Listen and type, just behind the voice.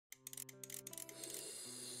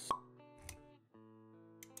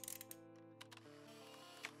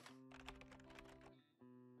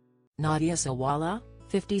Nadia Sawalha,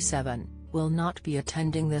 57, will not be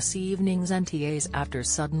attending this evening's NTAs after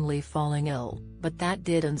suddenly falling ill, but that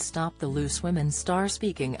didn't stop the Loose Women star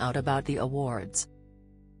speaking out about the awards.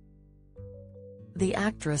 The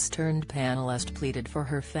actress-turned-panelist pleaded for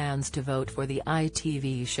her fans to vote for the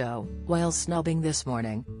ITV show, while snubbing This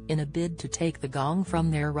Morning, in a bid to take the gong from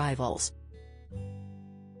their rivals.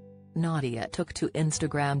 Nadia took to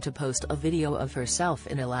Instagram to post a video of herself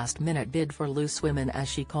in a last-minute bid for Loose Women as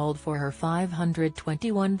she called for her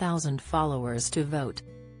 521,000 followers to vote.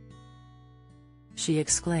 She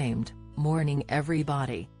exclaimed, "Morning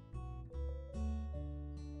everybody.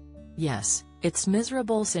 Yes, it's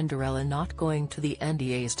miserable Cinderella not going to the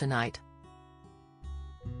NTAs tonight.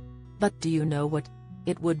 But do you know what?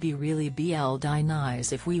 It would be really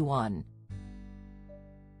nice if we won.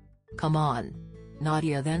 Come on."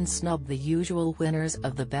 Nadia then snubbed the usual winners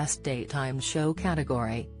of the Best Daytime Show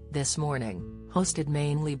category, This Morning, hosted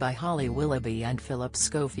mainly by Holly Willoughby and Philip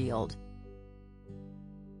Schofield.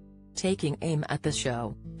 Taking aim at the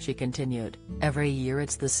show, she continued, "Every year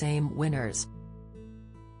it's the same winners.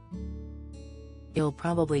 You'll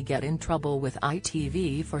probably get in trouble with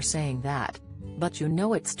ITV for saying that. But you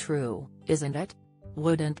know it's true, isn't it?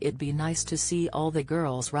 Wouldn't it be nice to see all the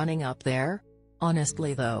girls running up there?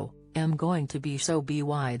 Honestly though, I'm going to be so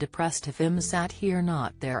depressed if I'm sat here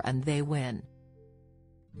not there and they win.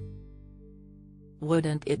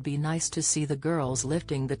 Wouldn't it be nice to see the girls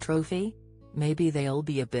lifting the trophy? Maybe they'll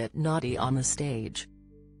be a bit naughty on the stage.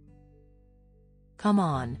 Come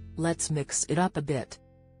on, let's mix it up a bit.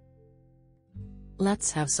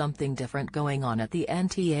 Let's have something different going on at the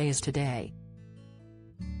NTAs today.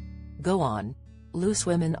 Go on. Loose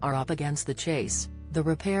Women are up against The Chase, The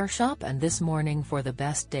Repair Shop and This Morning for the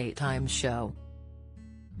Best Daytime Show.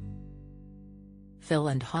 Phil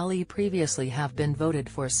and Holly previously have been voted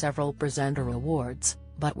for several presenter awards,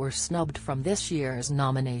 but were snubbed from this year's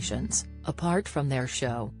nominations, apart from their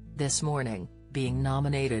show, This Morning, being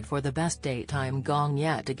nominated for the Best Daytime Gong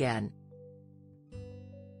yet again.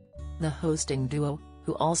 The hosting duo,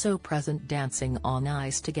 who also present Dancing on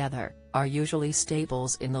Ice together, are usually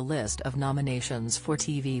staples in the list of nominations for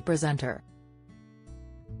TV presenter.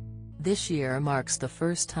 This year marks the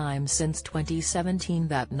first time since 2017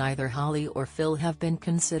 that neither Holly or Phil have been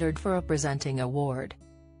considered for a presenting award.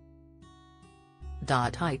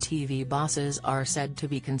 ITV bosses are said to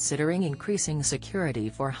be considering increasing security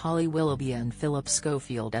for Holly Willoughby and Philip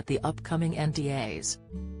Schofield at the upcoming NTAs.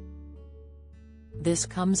 This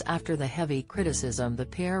comes after the heavy criticism the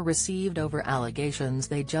pair received over allegations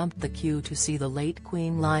they jumped the queue to see the late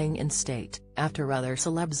Queen lying in state, after other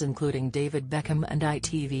celebs including David Beckham and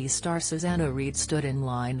ITV star Susanna Reid stood in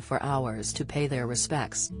line for hours to pay their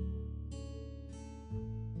respects.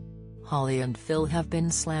 Holly and Phil have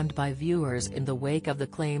been slammed by viewers in the wake of the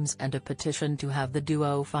claims, and a petition to have the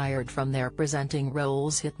duo fired from their presenting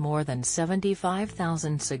roles hit more than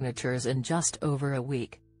 75,000 signatures in just over a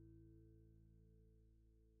week.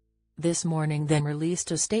 This Morning then released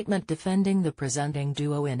a statement defending the presenting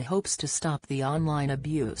duo in hopes to stop the online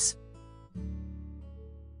abuse.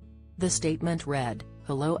 The statement read,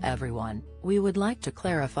 "Hello everyone, we would like to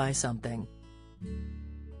clarify something.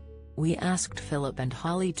 We asked Philip and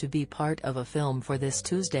Holly to be part of a film for this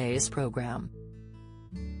Tuesday's program.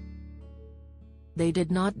 They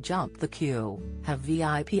did not jump the queue, have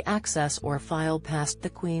VIP access or file past the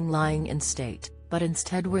Queen lying in state, but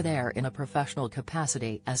instead were there in a professional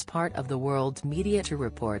capacity as part of the world's media to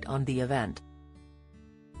report on the event.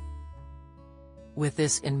 With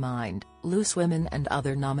this in mind, Loose Women and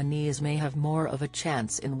other nominees may have more of a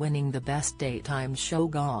chance in winning the Best Daytime Show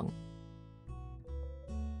Gong."